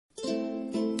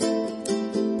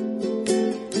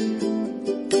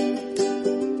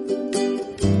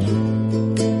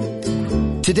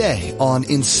Today on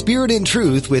In Spirit and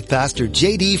Truth with Pastor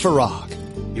J.D. Farag.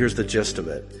 Here's the gist of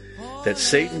it. That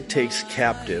Satan takes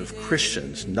captive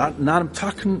Christians. I'm not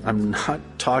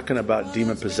talking about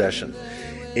demon possession.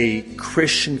 A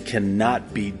Christian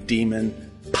cannot be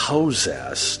demon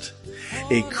possessed.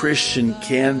 A Christian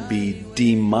can be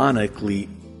demonically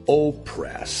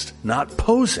oppressed, not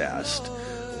possessed,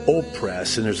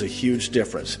 oppressed, and there's a huge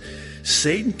difference.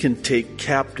 Satan can take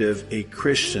captive a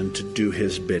Christian to do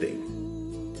his bidding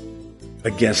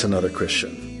against another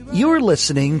Christian. You're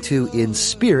listening to In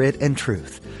Spirit and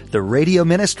Truth, the radio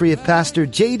ministry of Pastor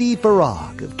J.D.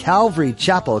 Farag of Calvary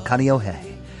Chapel,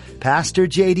 Kaneohe. Pastor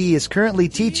J.D. is currently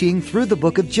teaching through the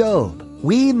book of Job.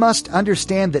 We must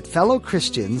understand that fellow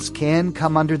Christians can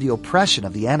come under the oppression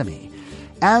of the enemy.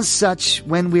 As such,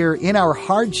 when we're in our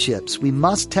hardships, we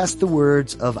must test the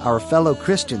words of our fellow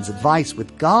Christians' advice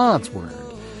with God's Word.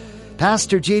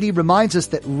 Pastor J.D. reminds us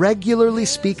that regularly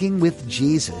speaking with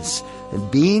Jesus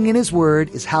and being in His Word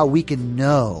is how we can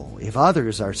know if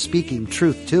others are speaking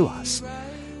truth to us.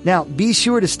 Now, be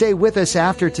sure to stay with us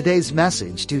after today's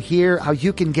message to hear how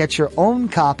you can get your own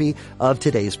copy of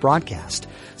today's broadcast.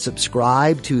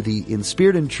 Subscribe to the In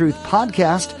Spirit and Truth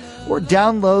podcast or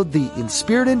download the In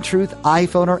Spirit and Truth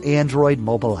iPhone or Android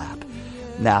mobile app.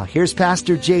 Now, here's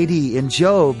Pastor J.D. in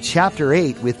Job chapter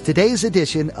 8 with today's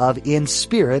edition of In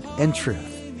Spirit and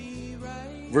Truth.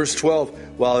 Verse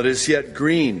 12, while it is yet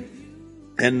green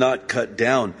and not cut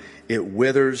down, it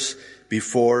withers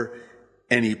before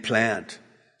any plant.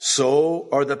 So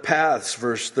are the paths,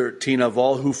 verse 13, of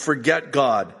all who forget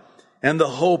God, and the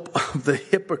hope of the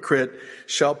hypocrite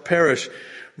shall perish.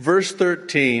 Verse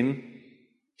 13,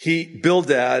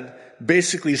 Bildad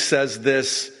basically says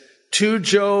this to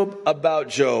Job about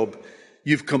Job: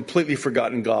 you've completely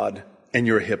forgotten God, and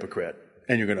you're a hypocrite,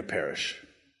 and you're going to perish.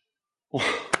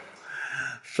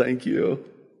 Thank you.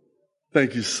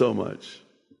 Thank you so much.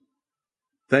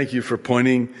 Thank you for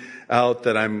pointing out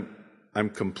that I'm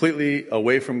completely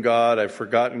away from God. I've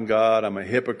forgotten God. I'm a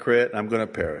hypocrite. I'm going to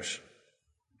perish.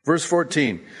 Verse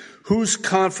 14, whose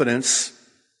confidence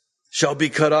shall be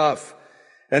cut off,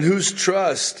 and whose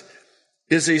trust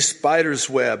is a spider's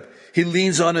web? He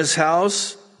leans on his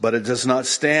house, but it does not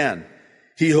stand.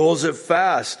 He holds it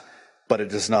fast, but it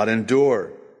does not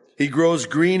endure. He grows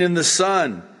green in the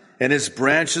sun, and his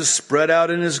branches spread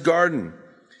out in his garden.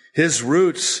 His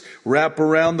roots wrap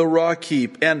around the rock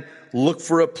heap and look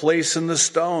for a place in the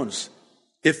stones.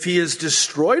 If he is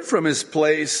destroyed from his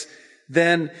place,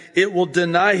 then it will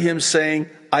deny him, saying,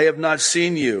 I have not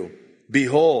seen you.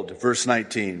 Behold, verse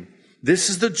 19, this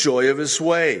is the joy of his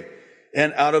way,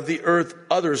 and out of the earth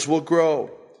others will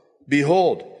grow.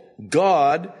 Behold,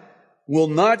 God will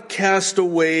not cast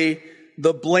away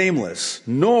the blameless,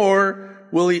 nor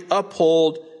will he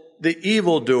uphold the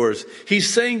evildoers. He's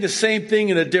saying the same thing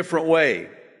in a different way.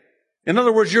 In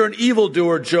other words, you're an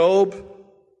evildoer, Job.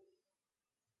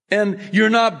 And you're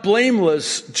not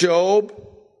blameless, Job.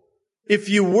 If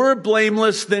you were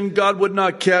blameless, then God would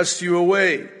not cast you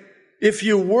away. If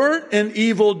you weren't an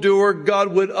evildoer, God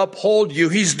would uphold you.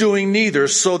 He's doing neither,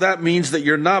 so that means that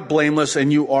you're not blameless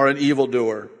and you are an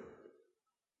evildoer.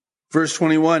 Verse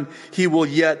 21, he will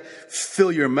yet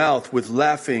fill your mouth with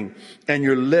laughing and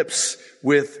your lips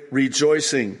with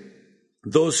rejoicing.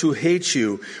 Those who hate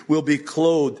you will be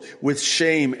clothed with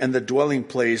shame, and the dwelling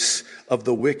place of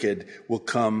the wicked will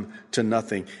come to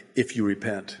nothing. If you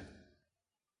repent,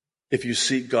 if you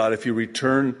seek God, if you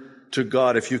return to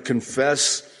God, if you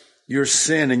confess your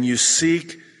sin and you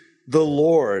seek the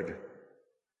Lord,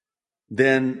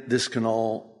 then this can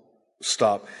all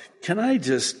stop. Can I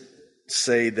just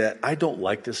say that I don't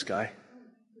like this guy?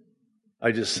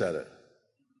 I just said it.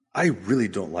 I really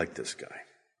don't like this guy.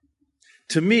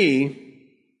 To me,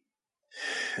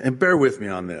 and bear with me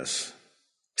on this,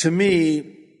 to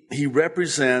me, he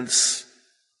represents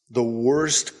the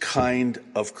worst kind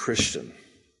of Christian.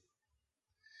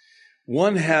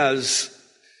 One has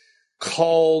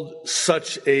called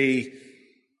such a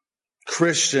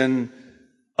Christian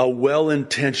a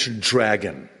well-intentioned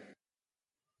dragon.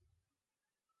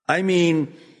 I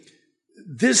mean,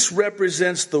 this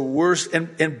represents the worst.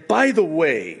 And by the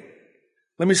way,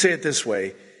 let me say it this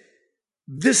way.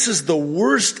 This is the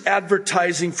worst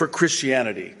advertising for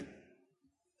Christianity.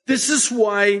 This is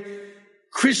why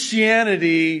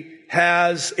Christianity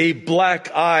has a black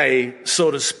eye,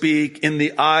 so to speak, in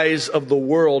the eyes of the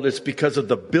world. It's because of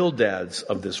the Bildads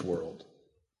of this world.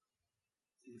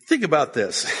 Think about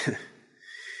this.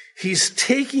 He's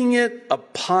taking it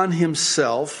upon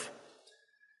himself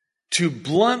to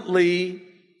bluntly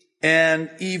and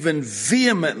even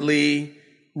vehemently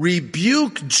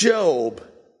rebuke Job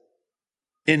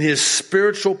in his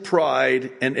spiritual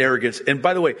pride and arrogance. And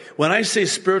by the way, when I say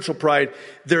spiritual pride,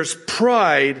 there's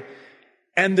pride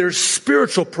and there's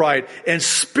spiritual pride. And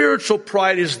spiritual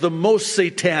pride is the most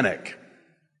satanic.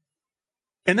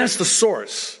 And that's the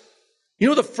source. You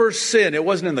know, the first sin, it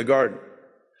wasn't in the garden.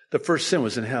 The first sin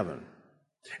was in heaven.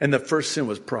 And the first sin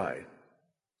was pride.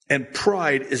 And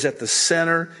pride is at the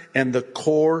center and the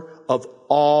core of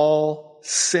all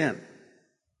sin.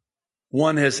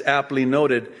 One has aptly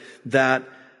noted that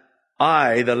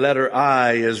I, the letter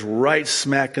I, is right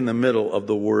smack in the middle of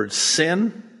the word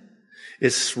sin.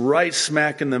 It's right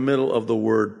smack in the middle of the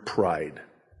word pride.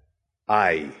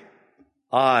 I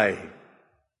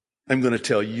am going to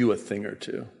tell you a thing or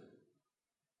two.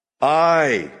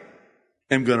 I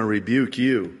am going to rebuke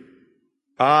you.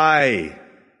 I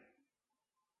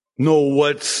know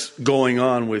what's going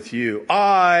on with you.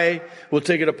 I will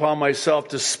take it upon myself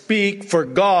to speak for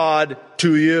God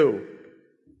to you.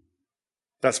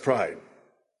 That's pride.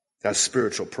 That's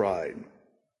spiritual pride.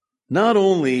 Not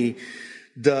only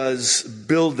does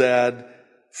Bildad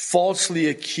falsely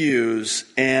accuse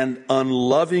and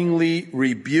unlovingly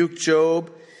rebuke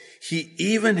Job, he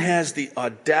even has the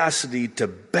audacity to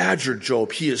badger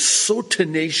Job. He is so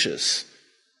tenacious.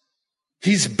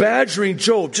 He's badgering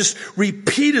Job, just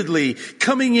repeatedly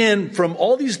coming in from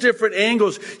all these different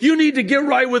angles. You need to get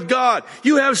right with God.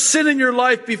 You have sin in your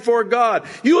life before God.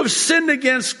 You have sinned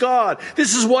against God.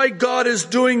 This is why God is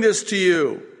doing this to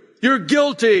you. You're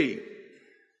guilty.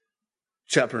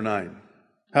 Chapter 9.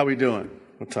 How are we doing?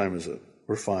 What time is it?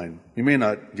 We're fine. We may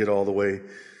not get all the way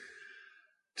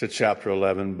to chapter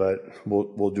 11, but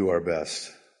we'll do our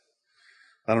best.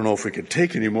 I don't know if we can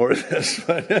take any more of this,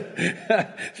 but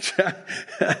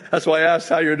that's why I asked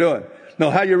how you're doing.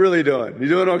 No, how you really doing? You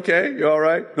doing okay? You all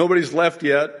right? Nobody's left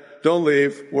yet. Don't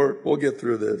leave. We'll get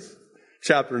through this.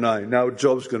 Chapter 9. Now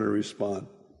Job's going to respond.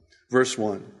 Verse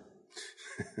 1.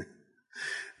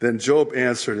 Then Job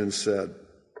answered and said,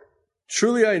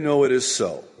 truly I know it is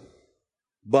so,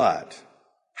 but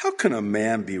how can a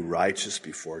man be righteous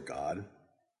before God?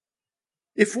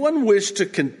 If one wished to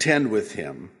contend with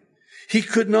him, he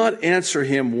could not answer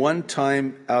him one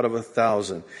time out of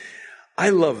 1,000.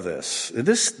 I love this.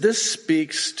 This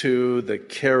speaks to the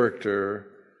character,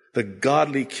 the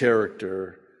godly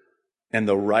character, and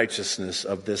the righteousness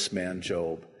of this man,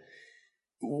 Job.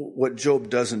 What Job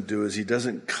doesn't do is he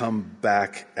doesn't come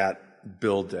back at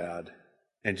Bildad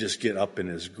and just get up in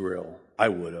his grill. I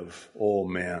would have. Oh,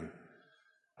 man.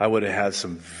 I would have had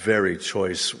some very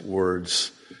choice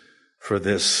words for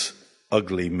this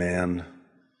ugly man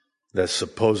that's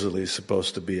supposedly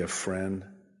supposed to be a friend.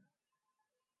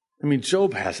 I mean,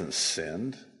 Job hasn't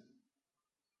sinned.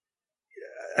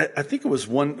 I think it was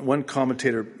one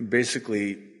commentator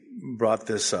basically brought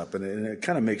this up, and it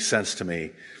kind of makes sense to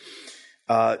me.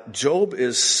 Job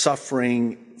is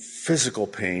suffering physical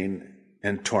pain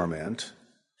and torment,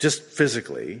 just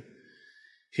physically.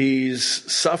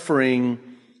 He's suffering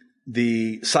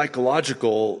the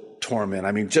psychological torment.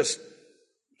 I mean, just,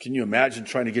 can you imagine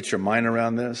trying to get your mind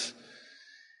around this?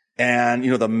 And,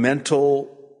 the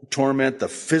mental torment, the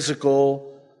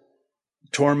physical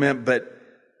torment, but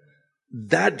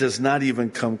that does not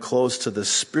even come close to the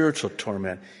spiritual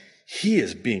torment. He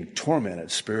is being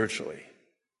tormented spiritually.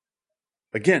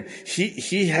 Again,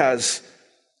 he has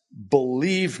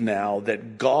believed now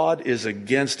that God is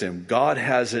against him. God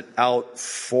has it out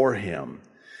for him.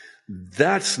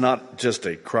 That's not just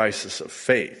a crisis of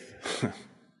faith.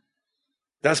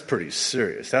 That's pretty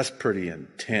serious. That's pretty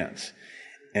intense.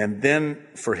 And then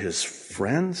for his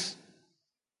friends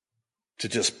to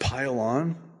just pile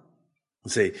on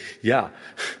and say, yeah,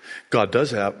 God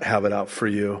does have it out for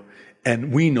you,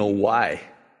 and we know why.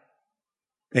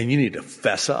 And you need to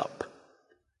fess up.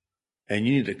 And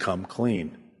you need to come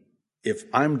clean. If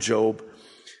I'm Job,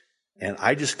 and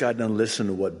I just got done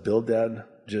listening to what Bildad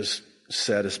just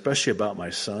said, especially about my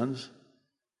sons.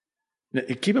 Now,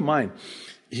 keep in mind,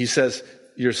 he says,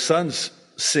 your sons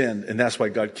sinned, and that's why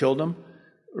God killed them.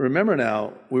 Remember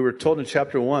now, we were told in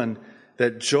chapter 1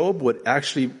 that Job would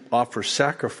actually offer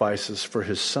sacrifices for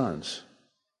his sons.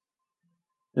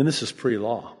 And this is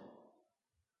pre-law.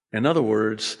 In other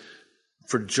words,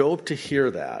 for Job to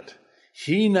hear that,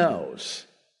 he knows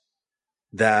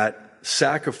that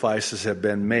sacrifices have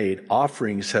been made,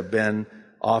 offerings have been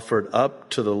offered up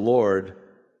to the Lord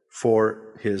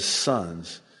for his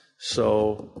sons.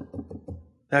 So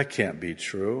that can't be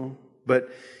true. But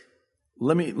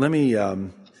let me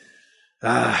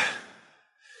I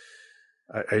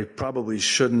probably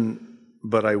shouldn't,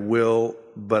 but I will,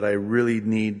 but I really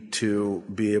need to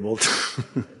be able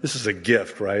to. This is a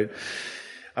gift, right?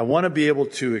 I want to be able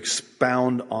to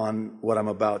expound on what I'm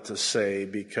about to say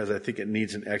because I think it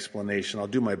needs an explanation. I'll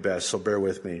do my best, so bear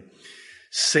with me.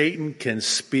 Satan can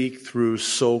speak through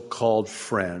so-called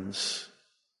friends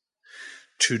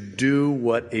to do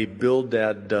what a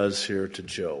Bildad does here to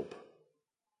Job.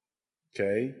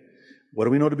 Okay? What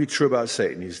do we know to be true about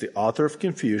Satan? He's the author of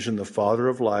confusion, the father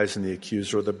of lies, and the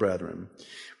accuser of the brethren.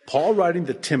 Paul writing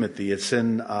to Timothy, it's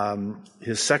in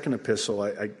his second epistle.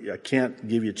 I can't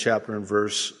give you chapter and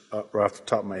verse right off the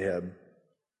top of my head.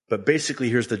 But basically,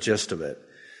 here's the gist of it.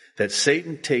 That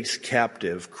Satan takes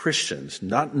captive Christians.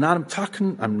 I'm not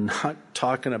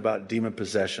talking about demon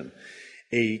possession.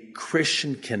 A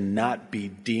Christian cannot be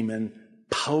demon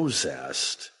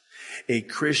possessed. A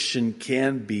Christian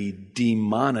can be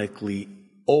demonically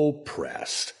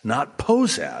oppressed, not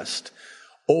possessed,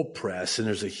 oppressed, and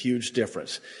there's a huge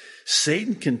difference.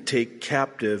 Satan can take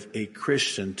captive a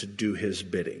Christian to do his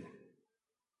bidding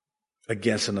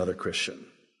against another Christian.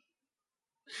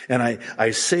 And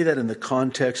I say that in the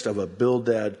context of a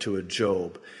Bildad to a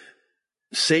Job.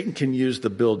 Satan can use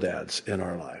the Bildads in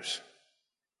our lives.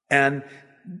 And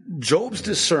Job's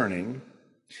discerning,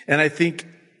 and I think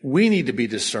we need to be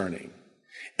discerning.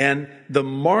 And the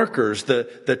markers,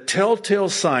 the telltale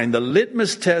sign, the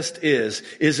litmus test is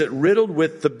it riddled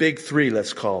with the big three,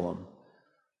 let's call them?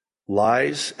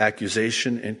 Lies,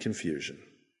 accusation, and confusion.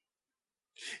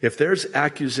 If there's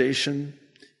accusation,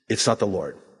 it's not the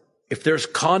Lord. If there's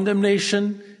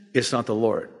condemnation, it's not the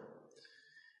Lord.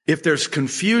 If there's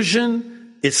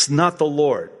confusion, it's not the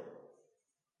Lord.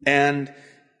 And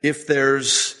if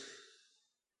there's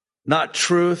not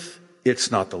truth, it's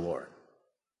not the Lord.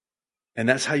 And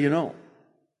that's how you know.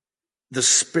 The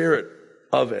spirit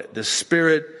of it, the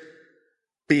spirit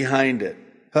behind it.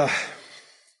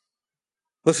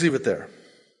 Let's leave it there.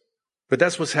 But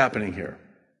that's what's happening here.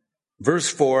 Verse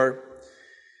 4,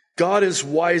 God is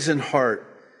wise in heart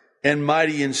and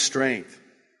mighty in strength,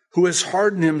 who has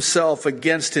hardened himself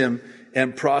against him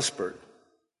and prospered.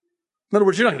 In other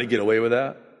words, you're not going to get away with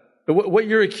that. What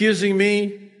you're accusing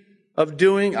me of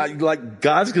doing, like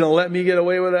God's going to let me get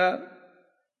away with that?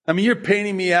 I mean, you're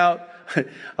painting me out.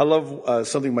 I love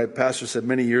something my pastor said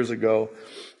many years ago.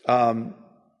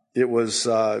 It was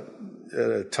at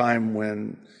a time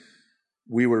when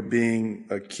we were being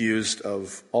accused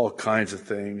of all kinds of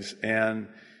things. And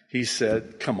he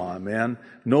said, come on, man,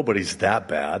 nobody's that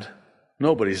bad.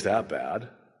 Nobody's that bad.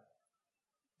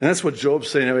 And that's what Job's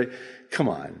saying. I mean, come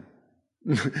on.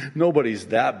 Nobody's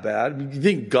that bad. You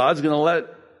think God's going to let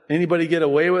anybody get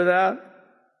away with that?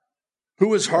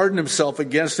 Who has hardened himself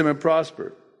against him and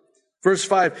prospered? Verse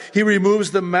 5, he removes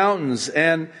the mountains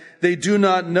and they do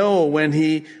not know when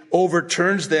he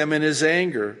overturns them in his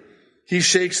anger. He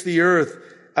shakes the earth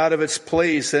out of its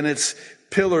place and its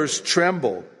pillars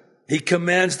tremble. He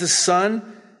commands the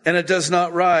sun and it does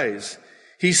not rise.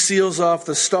 He seals off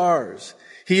the stars.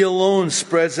 He alone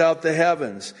spreads out the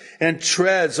heavens and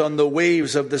treads on the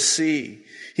waves of the sea.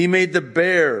 He made the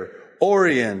bear,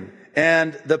 Orion,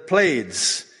 and the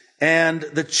Pleiades, and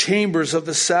the chambers of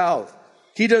the south.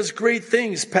 He does great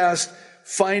things past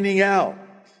finding out.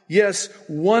 Yes,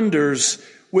 wonders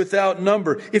without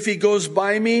number. If he goes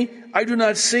by me, I do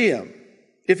not see him.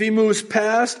 If he moves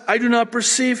past, I do not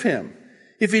perceive him.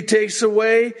 If he takes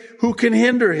away, who can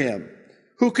hinder him?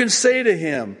 Who can say to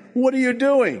him, what are you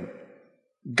doing?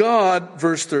 God,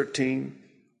 verse 13,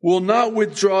 will not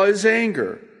withdraw his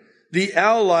anger. The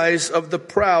allies of the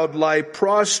proud lie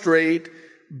prostrate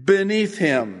beneath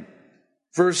him.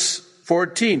 Verse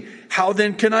 14, how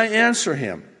then can I answer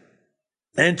him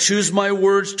and choose my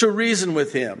words to reason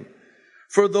with him?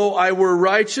 For though I were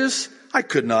righteous, I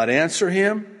could not answer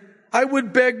him. I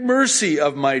would beg mercy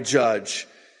of my judge.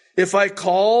 If I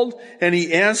called and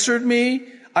he answered me,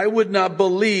 I would not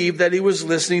believe that he was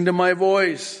listening to my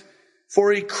voice.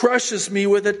 For he crushes me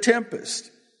with a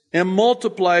tempest and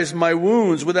multiplies my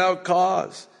wounds without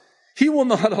cause. He will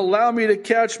not allow me to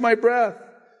catch my breath,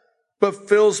 but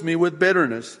fills me with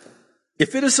bitterness.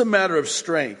 If it is a matter of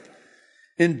strength,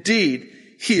 indeed,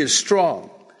 he is strong.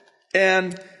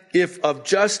 And if of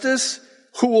justice,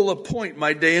 who will appoint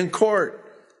my day in court?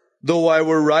 Though I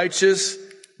were righteous,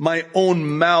 my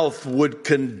own mouth would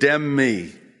condemn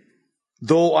me.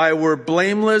 Though I were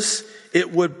blameless,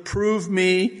 it would prove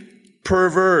me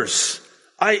perverse.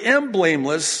 I am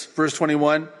blameless, verse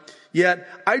 21, yet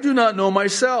I do not know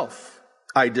myself.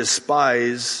 I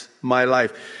despise my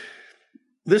life.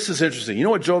 This is interesting. You know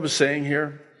what Job is saying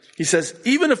here? He says,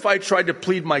 even if I tried to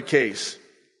plead my case,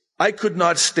 I could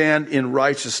not stand in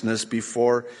righteousness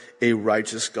before a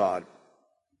righteous God.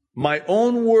 My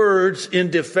own words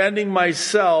in defending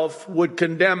myself would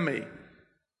condemn me.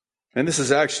 And this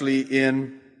is actually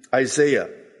in Isaiah.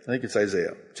 I think it's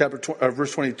Isaiah.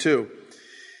 Verse 22.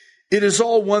 It is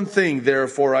all one thing,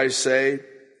 therefore, I say,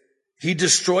 he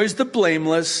destroys the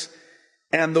blameless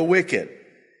and the wicked.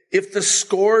 If the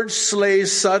scourge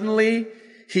slays suddenly,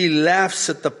 he laughs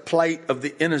at the plight of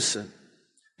the innocent.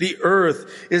 The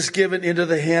earth is given into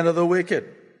the hand of the wicked.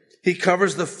 He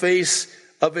covers the face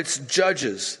of its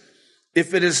judges.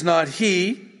 If it is not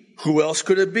he, who else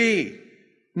could it be?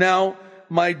 Now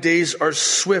my days are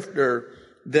swifter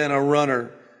than a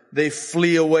runner. They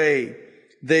flee away.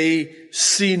 They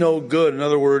see no good. In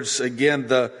other words, again,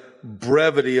 the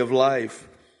brevity of life.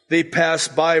 They pass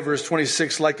by, verse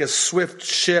 26, like a swift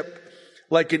ship,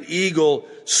 like an eagle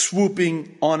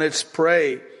swooping on its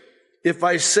prey. If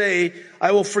I say,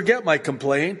 I will forget my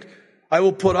complaint, I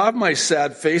will put off my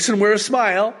sad face and wear a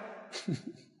smile.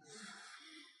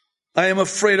 I am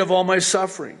afraid of all my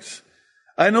sufferings.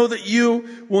 I know that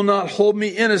you will not hold me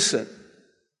innocent.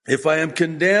 If I am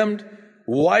condemned,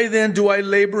 why then do I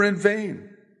labor in vain?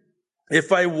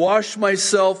 If I wash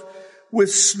myself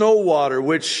with snow water,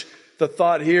 which the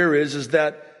thought here is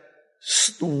that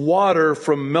water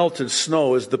from melted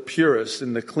snow is the purest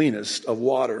and the cleanest of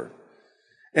water,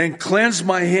 and cleanse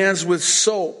my hands with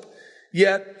soap,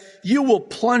 yet you will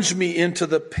plunge me into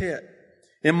the pit,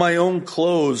 and my own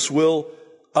clothes will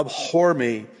abhor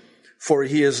me, for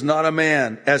he is not a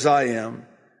man as I am,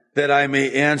 that I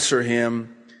may answer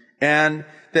him, and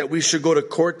that we should go to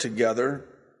court together.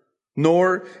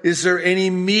 Nor is there any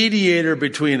mediator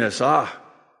between us.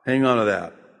 Hang on to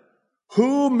that.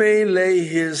 Who may lay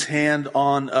his hand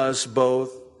on us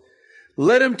both?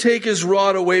 Let him take his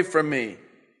rod away from me,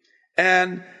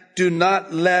 and do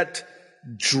not let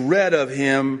dread of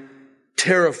him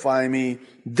terrify me.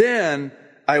 Then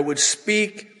I would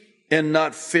speak and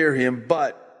not fear him,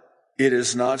 but it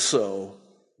is not so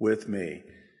with me.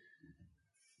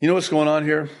 You know what's going on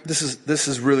here? This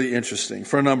is really interesting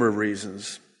for a number of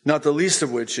reasons. Not the least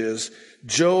of which is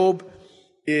Job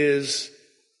is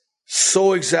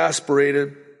so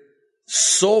exasperated,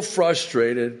 so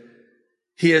frustrated.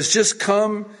 He has just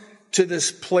come to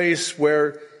this place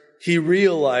where he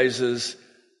realizes,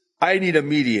 I need a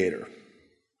mediator.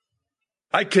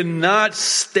 I cannot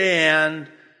stand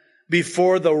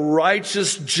before the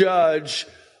righteous judge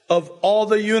of all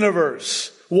the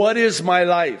universe. What is my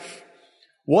life?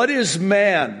 What is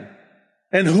man?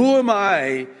 And who am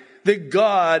I that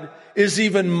God is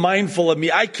even mindful of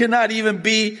me? I cannot even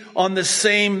be on the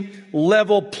same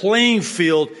level playing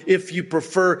field, if you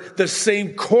prefer, the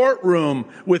same courtroom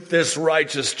with this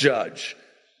righteous judge.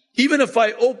 Even if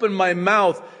I open my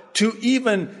mouth to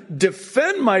even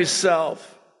defend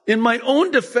myself in my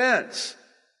own defense,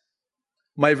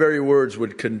 my very words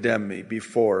would condemn me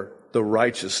before the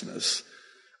righteousness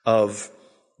of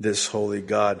this holy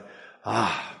God.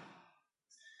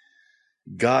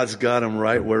 God's got him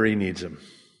right where he needs him,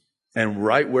 and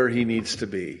right where he needs to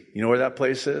be. You know where that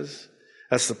place is?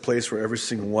 That's the place where every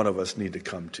single one of us need to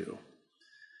come to.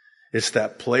 It's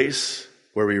that place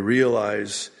where we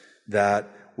realize that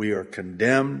we are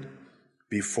condemned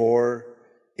before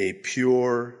a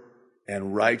pure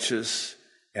and righteous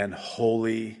and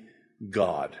holy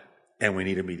God, and we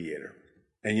need a mediator.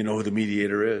 And you know who the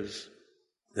mediator is?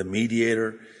 The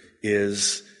mediator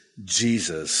is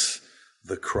Jesus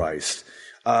the Christ.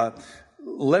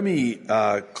 Let me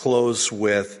close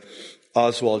with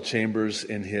Oswald Chambers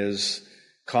in his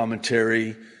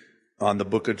commentary on the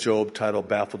book of Job titled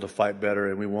Baffled to Fight Better,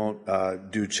 and we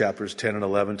won't do chapters 10 and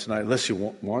 11 tonight unless you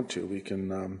want to. We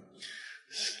can,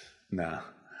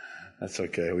 that's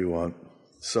okay, we won't.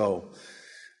 So,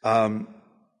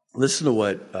 listen to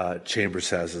what Chambers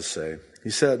has to say. He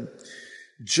said,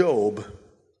 Job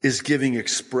is giving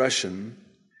expression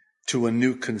to a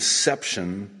new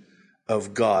conception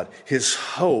of God. His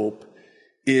hope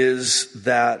is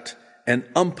that an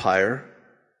umpire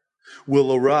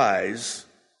will arise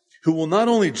who will not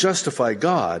only justify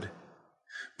God,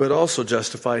 but also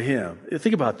justify him.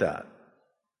 Think about that.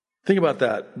 Think about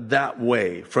that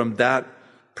way, from that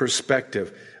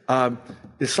perspective.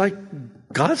 It's like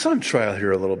God's on trial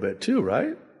here a little bit too,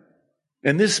 right?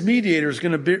 And this mediator is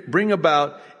going to bring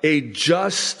about a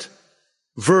just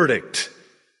verdict,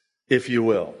 if you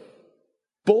will.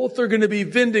 Both are going to be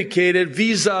vindicated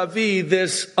vis-a-vis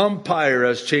this umpire,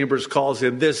 as Chambers calls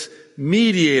him, this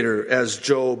mediator, as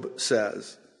Job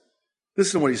says.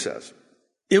 Listen to what he says.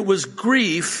 It was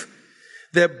grief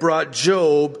that brought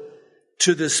Job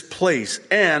to this place,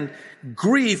 and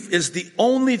grief is the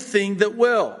only thing that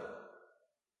will.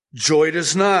 Joy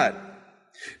does not.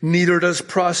 Neither does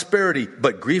prosperity,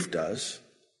 but grief does.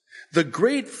 The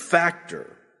great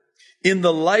factor in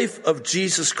the life of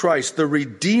Jesus Christ, the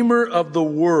Redeemer of the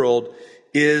world,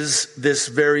 is this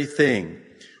very thing.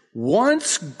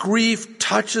 Once grief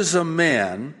touches a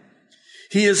man,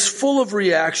 he is full of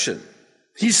reaction.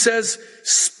 He says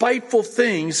spiteful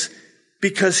things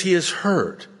because he is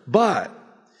hurt. But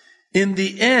in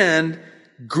the end,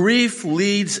 grief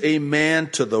leads a man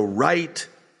to the right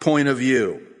point of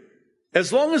view.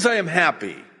 As long as I am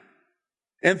happy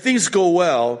and things go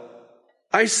well,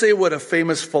 I say what a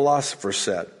famous philosopher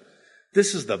said.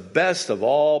 This is the best of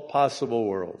all possible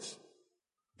worlds.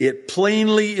 It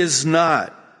plainly is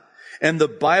not. And the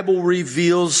Bible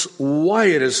reveals why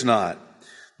it is not.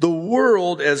 The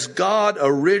world, as God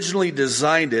originally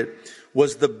designed it,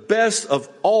 was the best of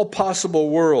all possible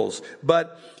worlds.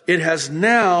 But it has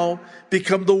now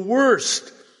become the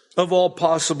worst of all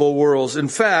possible worlds. In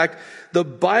fact, the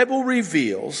Bible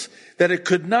reveals that it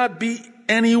could not be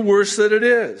any worse than it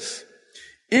is.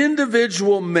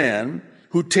 Individual men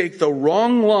who take the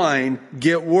wrong line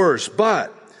get worse,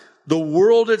 but the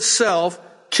world itself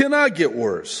cannot get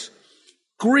worse.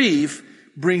 Grief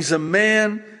brings a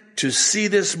man to see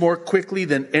this more quickly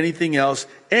than anything else,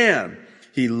 and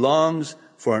he longs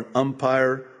for an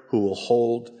umpire who will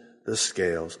hold the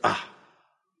scales.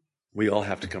 We all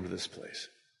have to come to this place.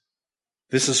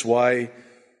 This is why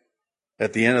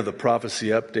at the end of the prophecy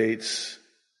updates,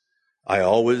 I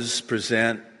always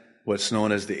present what's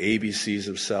known as the ABCs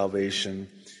of salvation,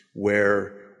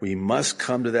 where we must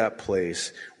come to that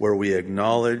place where we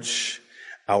acknowledge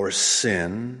our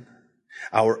sin,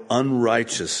 our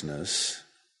unrighteousness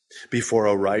before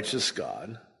a righteous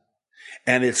God.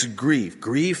 And it's grief.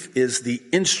 Grief is the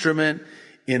instrument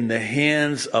in the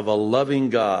hands of a loving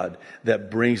God that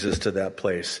brings us to that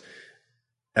place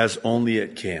as only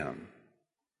it can.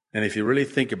 And if you really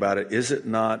think about it, is it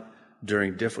not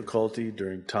during difficulty,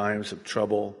 during times of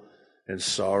trouble and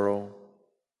sorrow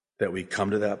that we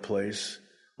come to that place?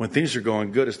 When things are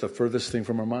going good, it's the furthest thing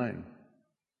from our mind.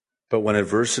 But when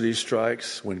adversity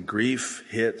strikes, when grief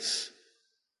hits,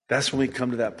 that's when we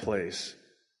come to that place.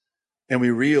 And we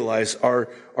realize our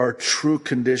true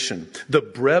condition, the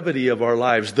brevity of our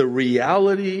lives, the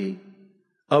reality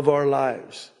of our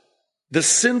lives, the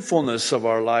sinfulness of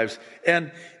our lives.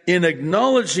 And in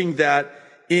acknowledging that,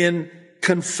 in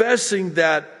confessing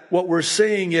that, what we're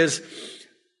saying is,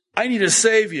 I need a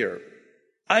Savior.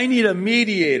 I need a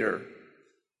mediator.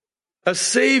 A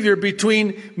Savior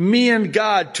between me and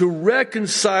God to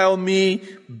reconcile me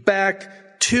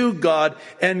back to God.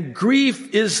 And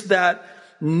grief is that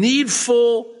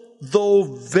needful, though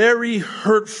very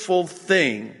hurtful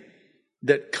thing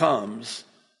that comes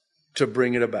to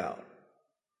bring it about.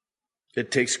 It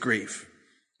takes grief.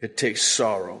 It takes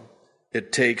sorrow.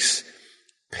 It takes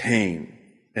pain.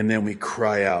 And then we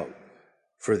cry out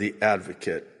for the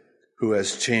advocate who,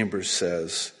 as Chambers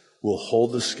says, will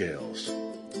hold the scales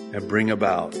and bring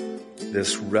about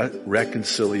this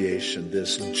reconciliation,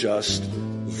 this just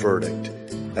verdict,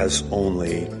 as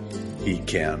only he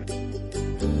can.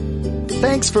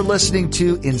 Thanks for listening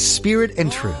to In Spirit and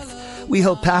Truth. We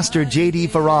hope Pastor J.D.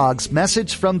 Farag's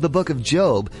message from the book of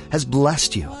Job has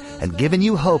blessed you and given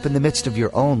you hope in the midst of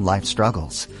your own life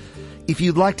struggles. If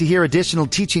you'd like to hear additional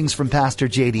teachings from Pastor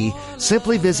J.D.,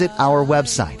 simply visit our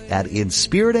website at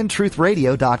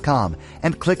inspiritandtruthradio.com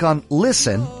and click on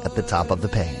Listen at the top of the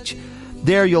page.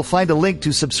 There you'll find a link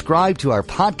to subscribe to our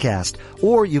podcast,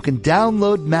 or you can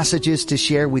download messages to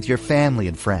share with your family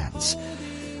and friends.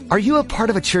 Are you a part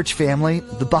of a church family?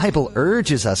 The Bible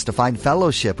urges us to find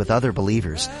fellowship with other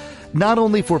believers, not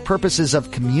only for purposes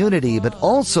of community, but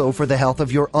also for the health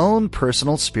of your own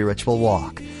personal spiritual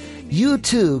walk. You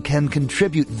too can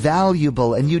contribute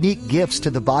valuable and unique gifts to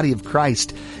the body of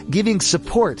Christ, giving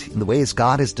support in the ways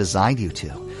God has designed you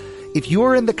to. If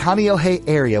you're in the Kaneohe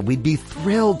area, we'd be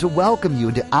thrilled to welcome you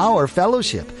into our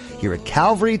fellowship here at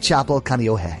Calvary Chapel,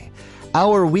 Kaneohe.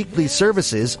 Our weekly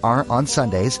services are on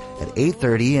Sundays at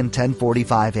 8:30 and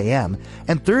 10:45 a.m.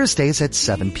 and Thursdays at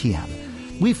 7 p.m.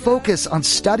 We focus on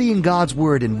studying God's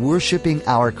Word and worshiping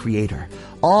our Creator,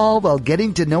 all while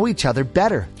getting to know each other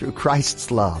better through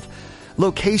Christ's love.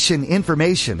 Location,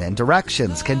 information, and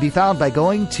directions can be found by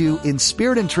going to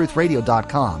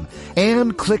inspiritandtruthradio.com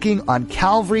and clicking on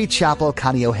Calvary Chapel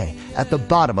Kaneohe at the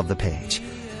bottom of the page.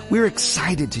 We're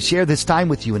excited to share this time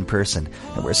with you in person,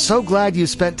 and we're so glad you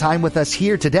spent time with us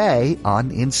here today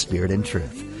on In Spirit and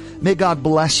Truth. May God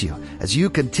bless you as you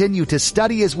continue to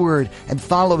study His Word and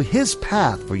follow His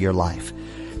path for your life.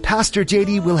 Pastor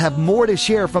J.D. will have more to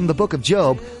share from the book of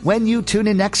Job when you tune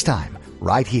in next time,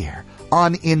 right here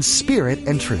on In Spirit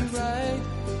and Truth.